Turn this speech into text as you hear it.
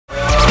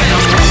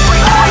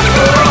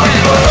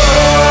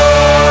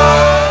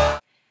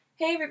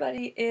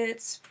Everybody,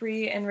 it's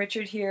Bree and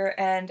Richard here,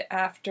 and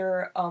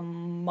after a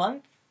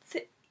month-ish,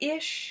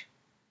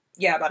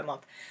 yeah, about a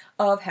month,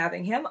 of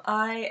having him,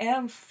 I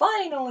am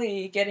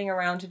finally getting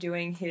around to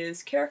doing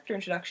his character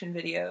introduction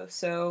video,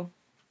 so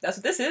that's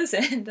what this is,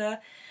 and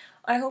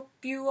I hope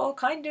you all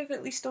kind of,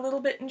 at least a little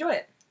bit, enjoy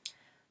it.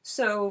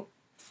 So,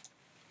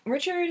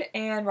 Richard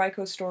and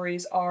Raiko's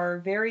stories are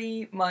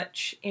very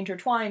much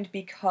intertwined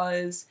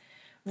because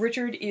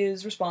Richard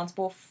is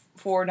responsible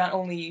for not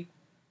only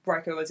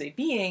Raiko as a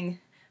being,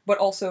 but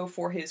also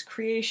for his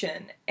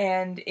creation.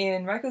 And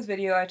in Raiko's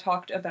video, I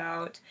talked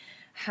about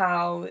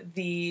how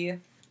the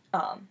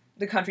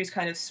country's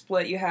kind of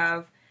split. You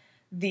have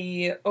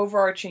the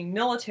overarching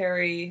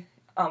military,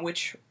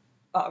 which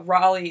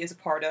Raleigh is a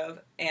part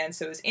of, and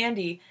so is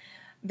Andy.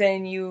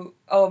 Then you,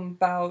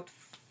 about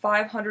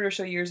 500 or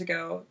so years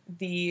ago,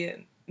 the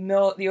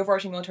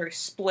overarching military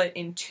split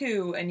in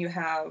two, and you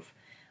have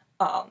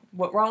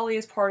what Raleigh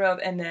is part of,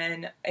 and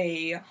then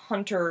a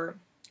hunter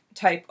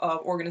type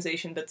of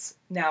organization that's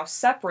now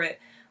separate,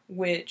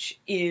 which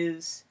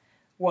is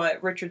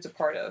what Richard's a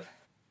part of.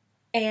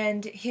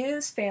 And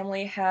his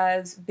family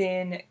has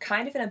been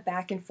kind of in a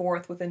back and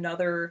forth with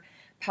another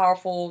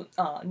powerful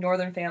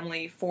northern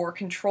family for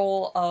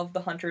control of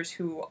the hunters,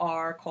 who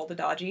are called the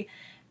Daji,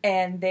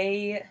 and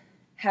they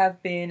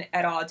have been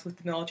at odds with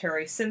the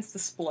military since the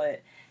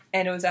split,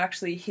 and it was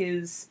actually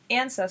his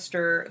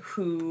ancestor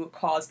who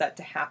caused that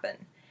to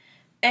happen.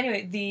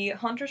 Anyway, the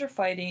hunters are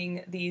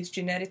fighting these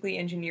genetically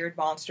engineered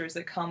monsters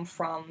that come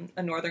from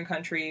a northern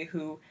country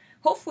who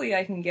hopefully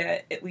I can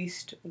get at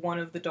least one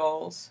of the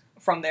dolls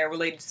from there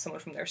related to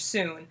someone from there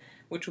soon,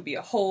 which will be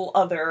a whole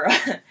other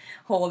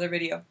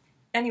video.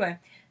 Anyway,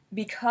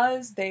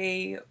 because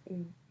they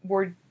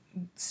were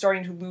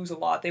starting to lose a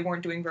lot, they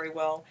weren't doing very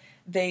well,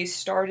 they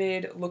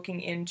started looking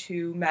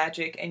into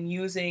magic and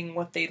using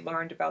what they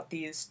learned about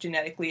these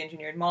genetically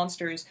engineered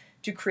monsters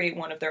to create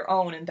one of their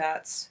own, and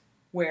that's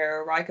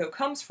where Raiko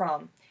comes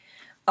from.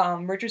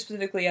 Richard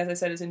specifically, as I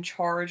said, is in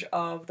charge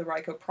of the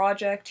Raiko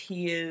project.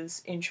 He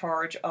is in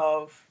charge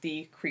of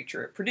the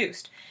creature it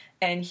produced.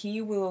 And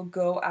he will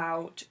go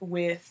out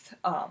with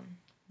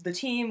the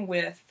team,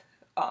 with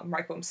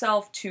Raiko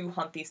himself, to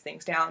hunt these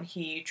things down.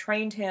 He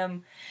trained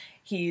him.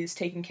 He's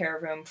taken care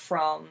of him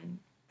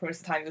from the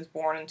time he was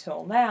born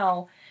until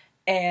now.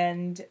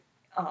 And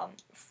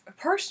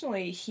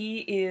personally,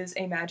 he is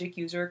a magic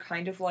user,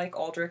 kind of like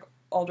Aldrich.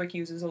 Aldrich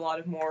uses a lot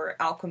of more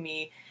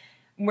alchemy,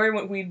 where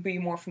what we'd be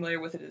more familiar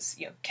with it is,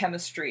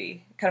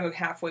 chemistry, kind of a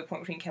halfway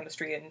point between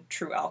chemistry and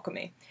true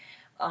alchemy.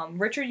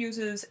 Richard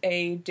uses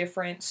a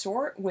different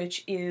sort,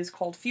 which is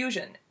called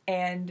fusion,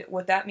 and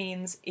what that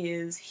means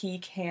is he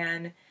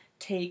can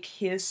take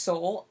his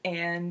soul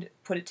and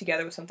put it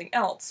together with something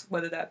else,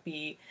 whether that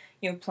be,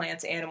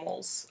 plants,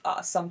 animals,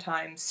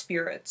 sometimes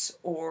spirits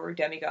or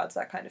demigods,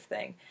 that kind of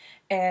thing.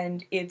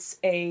 And it's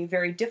a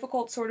very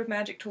difficult sort of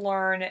magic to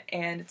learn,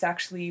 and it's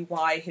actually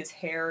why his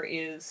hair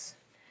is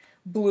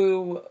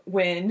blue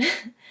when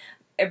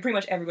pretty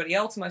much everybody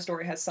else in my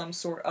story has some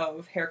sort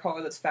of hair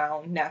color that's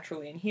found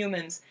naturally in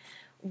humans.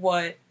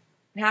 What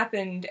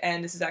happened,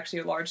 and this is actually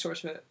a large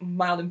source of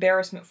mild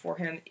embarrassment for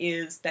him,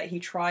 is that he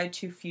tried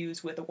to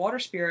fuse with a water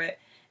spirit,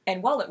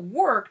 and while it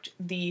worked,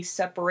 the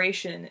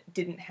separation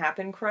didn't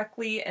happen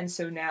correctly, and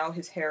so now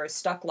his hair is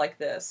stuck like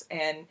this,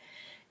 and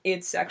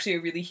it's actually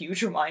a really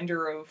huge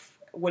reminder of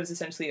what is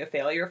essentially a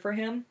failure for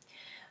him.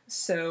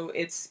 So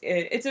it's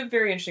a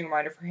very interesting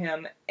reminder for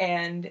him,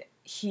 and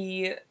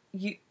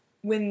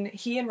when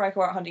he and Raiko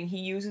are out hunting, he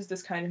uses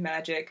this kind of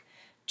magic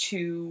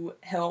to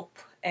help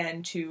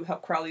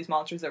corral these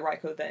monsters that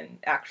Raiko then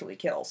actually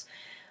kills.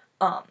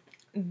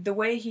 The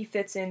way he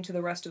fits into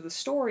the rest of the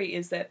story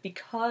is that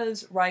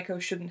because Raiko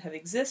shouldn't have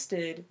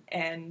existed,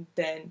 and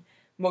then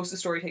most of the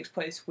story takes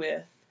place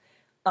with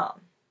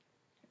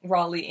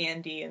Raleigh,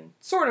 Andy, and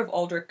sort of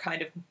Aldrich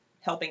kind of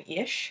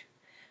helping-ish,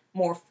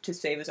 more to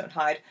save his own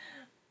hide,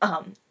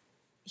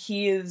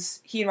 he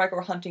and Raiko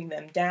are hunting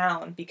them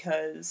down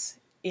because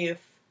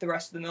if the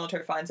rest of the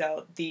military finds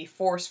out, the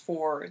force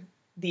for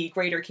the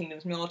Greater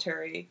Kingdom's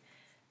military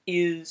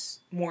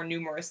is more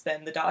numerous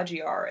than the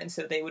Daji are, and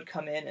so they would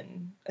come in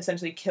and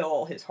essentially kill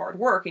all his hard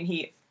work, and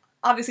he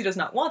obviously does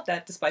not want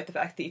that, despite the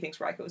fact that he thinks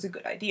Raiko is a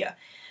good idea.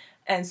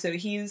 And so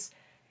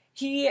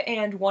he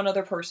and one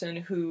other person,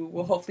 who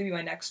will hopefully be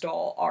my next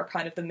doll, are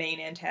kind of the main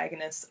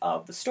antagonists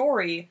of the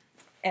story,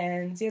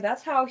 and yeah,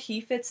 that's how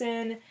he fits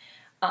in.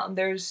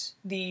 There's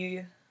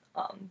the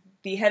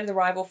head of the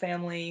rival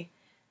family,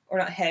 or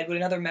not head, but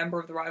another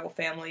member of the rival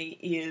family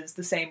is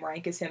the same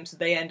rank as him, so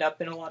they end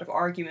up in a lot of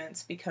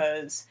arguments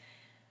because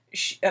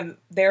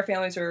their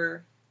families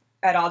are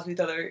at odds with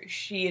each other.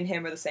 She and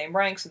him are the same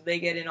rank, so they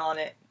get in on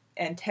it,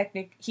 and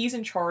he's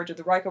in charge of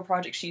the Raiko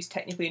project, she's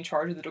technically in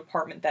charge of the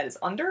department that is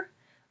under,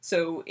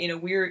 so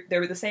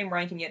they're the same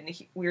rank, and yet in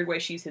a weird way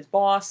she's his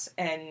boss,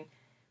 and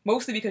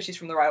mostly because she's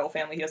from the rival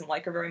family, he doesn't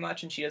like her very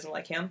much, and she doesn't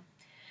like him.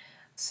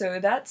 So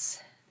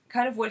that's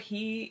kind of what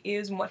he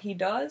is and what he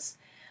does.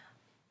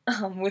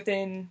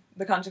 within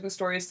the context of the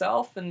story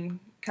itself, and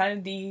kind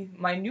of the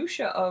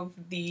minutia of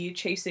the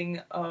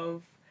chasing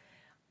of,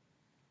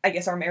 I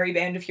guess, our merry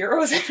band of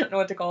heroes, I don't know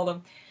what to call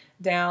them,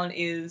 down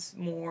is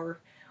more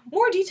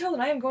detailed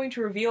than I am going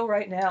to reveal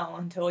right now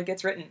until it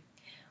gets written.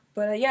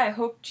 But yeah, I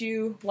hoped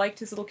you liked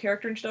his little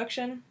character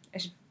introduction. I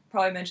should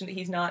probably mention that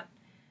he's not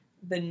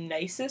the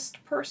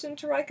nicest person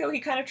to Raiko. He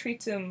kind of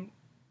treats him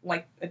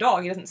like a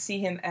dog. He doesn't see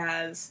him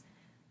as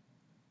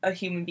a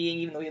human being,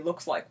 even though he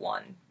looks like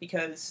one,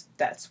 because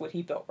that's what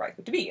he built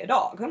Raiko to be, a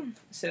dog.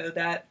 So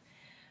that,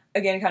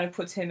 again, kind of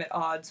puts him at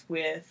odds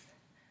with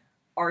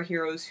our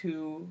heroes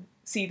who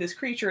see this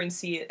creature and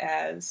see it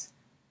as,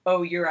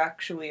 oh, you're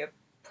actually a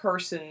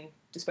person,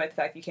 despite the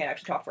fact you can't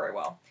actually talk very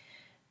well.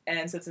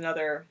 And so it's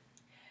another,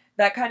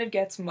 that kind of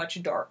gets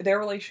much dark.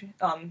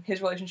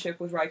 His relationship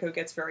with Raiko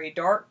gets very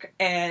dark,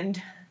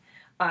 and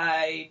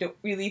I don't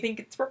really think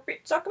it's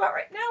appropriate to talk about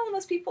right now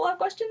unless people have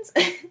questions.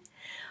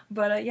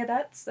 But yeah,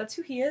 that's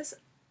who he is.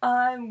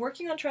 I'm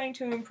working on trying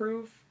to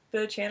improve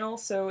the channel,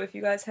 so if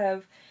you guys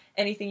have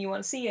anything you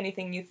want to see,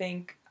 anything you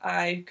think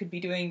I could be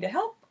doing to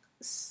help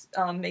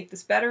make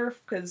this better,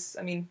 because,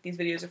 I mean, these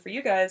videos are for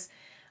you guys,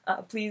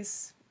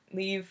 please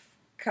leave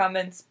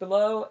comments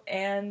below,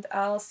 and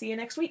I'll see you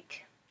next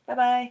week.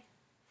 Bye-bye!